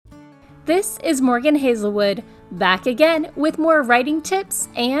This is Morgan Hazelwood, back again with more writing tips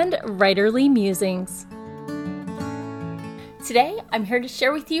and writerly musings. Today, I'm here to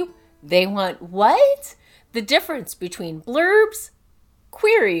share with you, they want what? The difference between blurbs,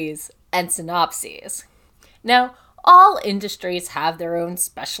 queries, and synopses. Now, all industries have their own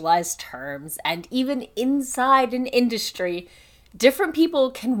specialized terms, and even inside an industry, different people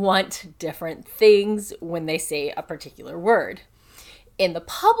can want different things when they say a particular word. In the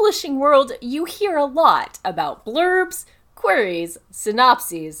publishing world, you hear a lot about blurbs, queries,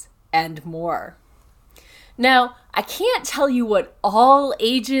 synopses, and more. Now, I can't tell you what all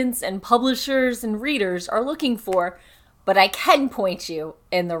agents and publishers and readers are looking for, but I can point you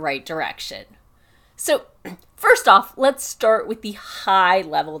in the right direction. So, first off, let's start with the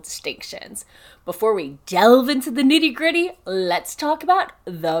high-level distinctions. Before we delve into the nitty-gritty, let's talk about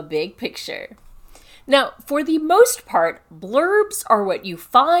the big picture. Now, for the most part, blurbs are what you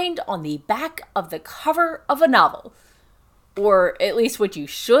find on the back of the cover of a novel. Or at least what you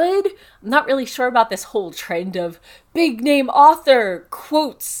should. I'm not really sure about this whole trend of big name author,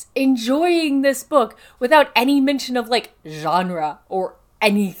 quotes, enjoying this book without any mention of genre or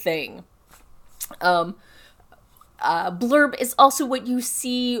anything. Blurb is also what you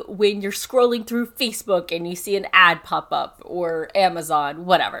see when you're scrolling through Facebook and you see an ad pop up or Amazon,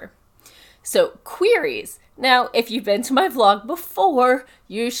 whatever. So, queries. Now, if you've been to my vlog before,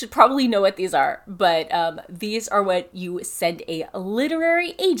 you should probably know what these are, but these are what you send a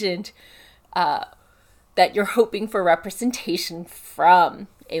literary agent that you're hoping for representation from.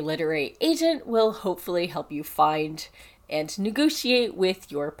 A literary agent will hopefully help you find and negotiate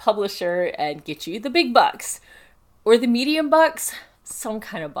with your publisher and get you the big bucks. Or the medium bucks, some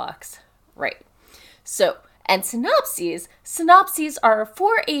kind of bucks, right? So, and synopses are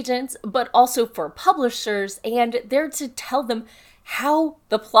for agents, but also for publishers, and they're to tell them how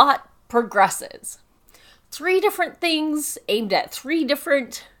the plot progresses. 3 different things aimed at 3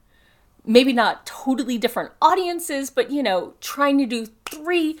 different, maybe not totally different audiences, but trying to do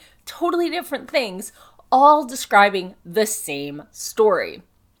 3 totally different things, all describing the same story.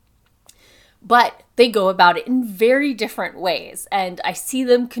 But they go about it in very different ways, and I see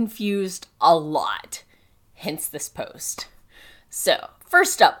them confused a lot. Hence this post. So,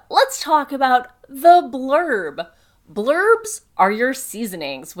 first up, let's talk about the blurb. Blurbs are your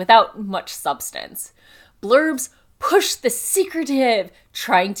seasonings without much substance. Blurbs push the secretive,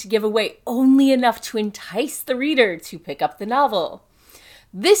 trying to give away only enough to entice the reader to pick up the novel.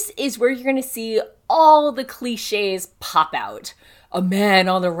 This is where you're going to see all the cliches pop out. A man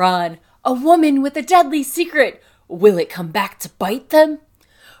on the run, a woman with a deadly secret. Will it come back to bite them?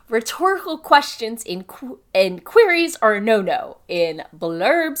 Rhetorical questions in queries are a no-no. In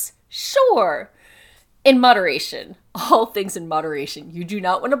blurbs, sure. In moderation. All things in moderation. You do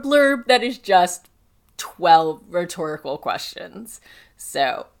not want a blurb that is just 12 rhetorical questions.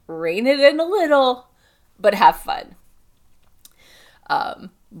 So, rein it in a little, but have fun.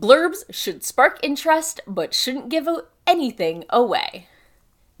 Blurbs should spark interest, but shouldn't give anything away.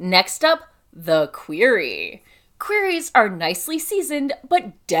 Next up, the query. Queries are nicely seasoned,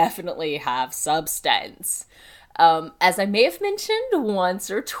 but definitely have substance. As I may have mentioned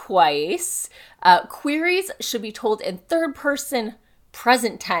once or twice, queries should be told in third person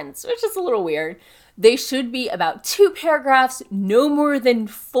present tense, which is a little weird. They should be about 2 paragraphs, no more than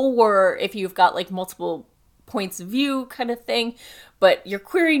 4 if you've got multiple points of view kind of thing, but your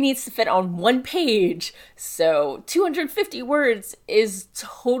query needs to fit on 1 page. So 250 words is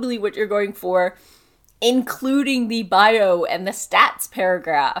totally what you're going for, including the bio and the stats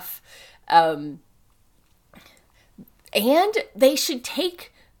paragraph. And they should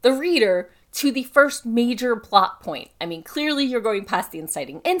take the reader to the first major plot point. I mean, clearly you're going past the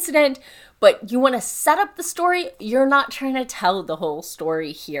inciting incident, but you want to set up the story. You're not trying to tell the whole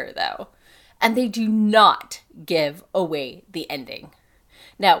story here, though. And they do not give away the ending.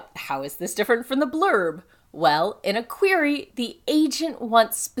 Now, how is this different from the blurb? Well, in a query, the agent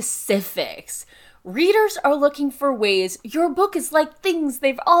wants specifics. Readers are looking for ways your book is like things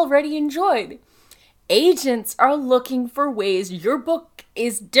they've already enjoyed. Agents are looking for ways your book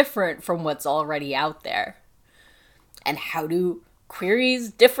is different from what's already out there. And how do queries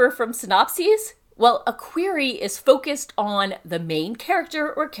differ from synopses? Well, a query is focused on the main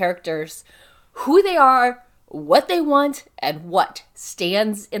character or characters, who they are, what they want, and what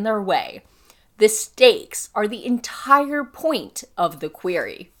stands in their way. The stakes are the entire point of the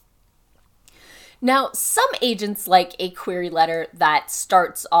query. Now, some agents like a query letter that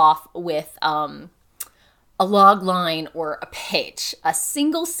starts off with a a log line or a pitch, a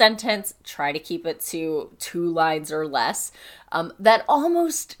single sentence, try to keep it to 2 lines or less, that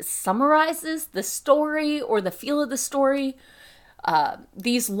almost summarizes the story or the feel of the story.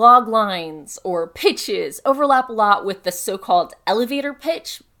 These log lines or pitches overlap a lot with the so-called elevator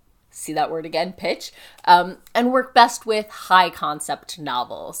pitch. See that word again, pitch, and work best with high concept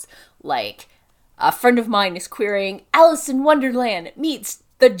novels. Like, a friend of mine is querying Alice in Wonderland meets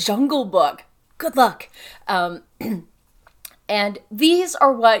The Jungle Book. Good luck. And these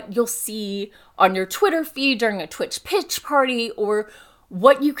are what you'll see on your Twitter feed during a Twitch pitch party, or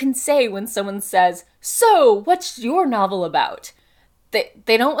what you can say when someone says, "So, what's your novel about?"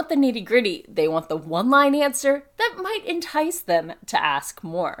 They don't want the nitty gritty. They want the one-line answer that might entice them to ask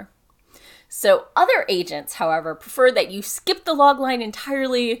more. So other agents, however, prefer that you skip the logline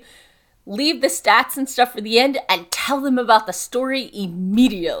entirely, leave the stats and stuff for the end, and tell them about the story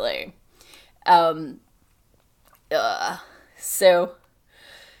immediately. So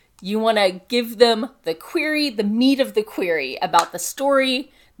you want to give them the query, the meat of the query about the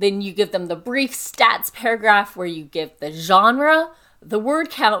story. Then you give them the brief stats paragraph where you give the genre, the word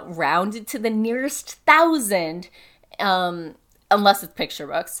count rounded to the nearest 1,000, unless it's picture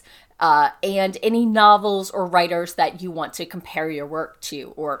books, and any novels or writers that you want to compare your work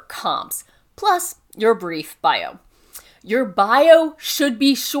to or comps, plus your brief bio. Your bio should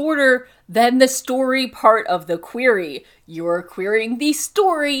be shorter than the story part of the query. You're querying the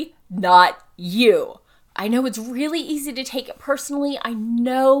story, not you. I know it's really easy to take it personally. I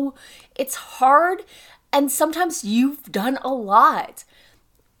know it's hard, and sometimes you've done a lot.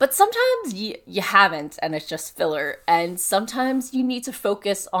 But sometimes you haven't, and it's just filler. And sometimes you need to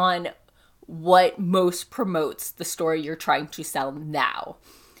focus on what most promotes the story you're trying to sell now.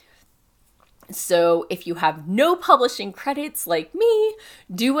 So if you have no publishing credits like me,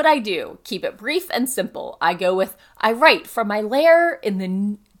 do what I do. Keep it brief and simple. I write from my lair in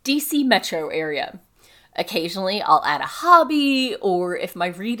the DC metro area. Occasionally, I'll add a hobby, or if my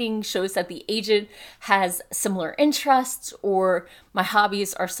reading shows that the agent has similar interests, or my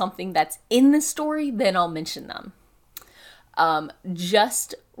hobbies are something that's in the story, then I'll mention them.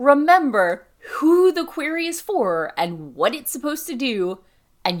 Just remember who the query is for and what it's supposed to do,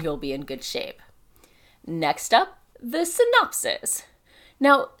 and you'll be in good shape. Next up, the synopsis.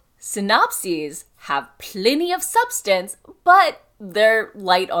 Now, synopses have plenty of substance, but they're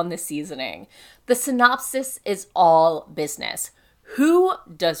light on the seasoning. The synopsis is all business. Who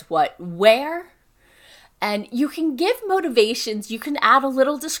does what where? And you can give motivations, you can add a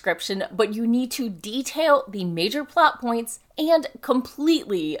little description, but you need to detail the major plot points and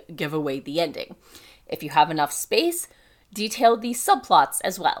completely give away the ending. If you have enough space, detail the subplots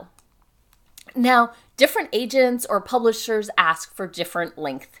as well. Now, different agents or publishers ask for different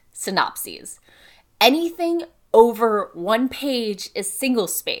length synopses. Anything over 1 page is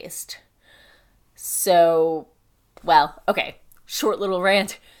single-spaced. So, well, okay, short little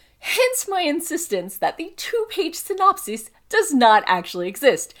rant. Hence my insistence that the 2-page synopsis does not actually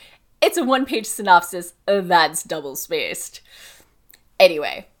exist. It's a 1-page synopsis that's double-spaced.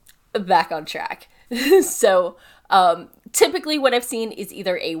 Anyway, back on track. So, typically what I've seen is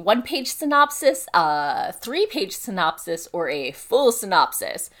either a 1-page synopsis, a 3-page synopsis, or a full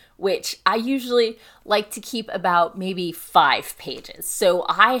synopsis, which I usually like to keep about maybe 5 pages. So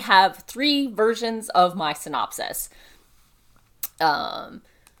I have 3 versions of my synopsis. And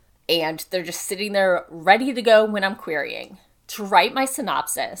they're just sitting there ready to go when I'm querying. To write my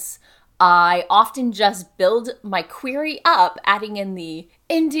synopsis, I often just build my query up, adding in the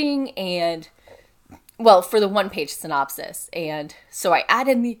ending and, well, for the 1-page synopsis. And so I add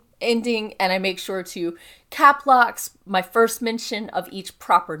in the ending and I make sure to cap locks my first mention of each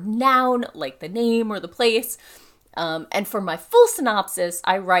proper noun, like the name or the place. And for my full synopsis,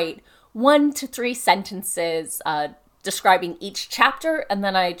 I write 1 to 3 sentences describing each chapter, and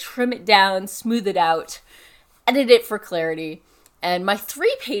then I trim it down, smooth it out, edit it for clarity. And my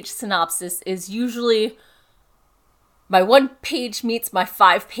 3-page synopsis is usually my 1-page meets my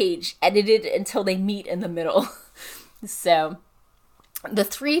 5-page, edited until they meet in the middle. So the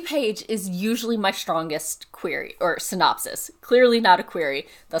 3-page is usually my strongest query or synopsis. Clearly not a query.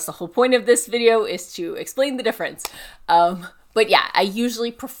 That's the whole point of this video, is to explain the difference. But yeah, I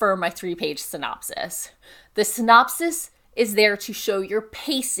usually prefer my 3-page synopsis. The synopsis is there to show your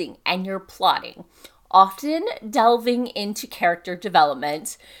pacing and your plotting, often delving into character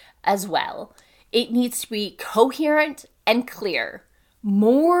development as well. It needs to be coherent and clear,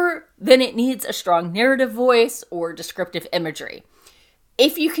 more than it needs a strong narrative voice or descriptive imagery.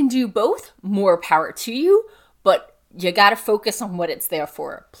 If you can do both, more power to you, but you gotta focus on what it's there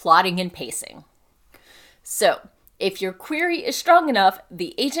for, plotting and pacing. So, if your query is strong enough,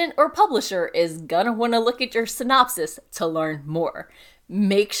 the agent or publisher is gonna want to look at your synopsis to learn more.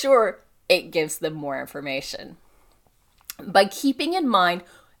 Make sure it gives them more information. By keeping in mind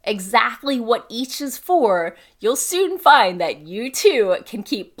exactly what each is for, you'll soon find that you too can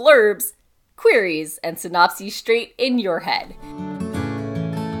keep blurbs, queries, and synopses straight in your head.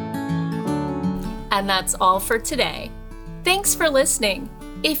 And that's all for today. Thanks for listening.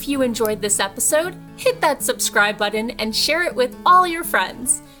 If you enjoyed this episode, hit that subscribe button and share it with all your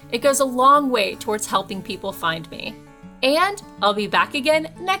friends. It goes a long way towards helping people find me. And I'll be back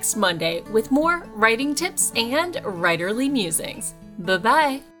again next Monday with more writing tips and writerly musings.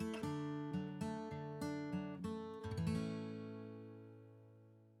 Bye-bye.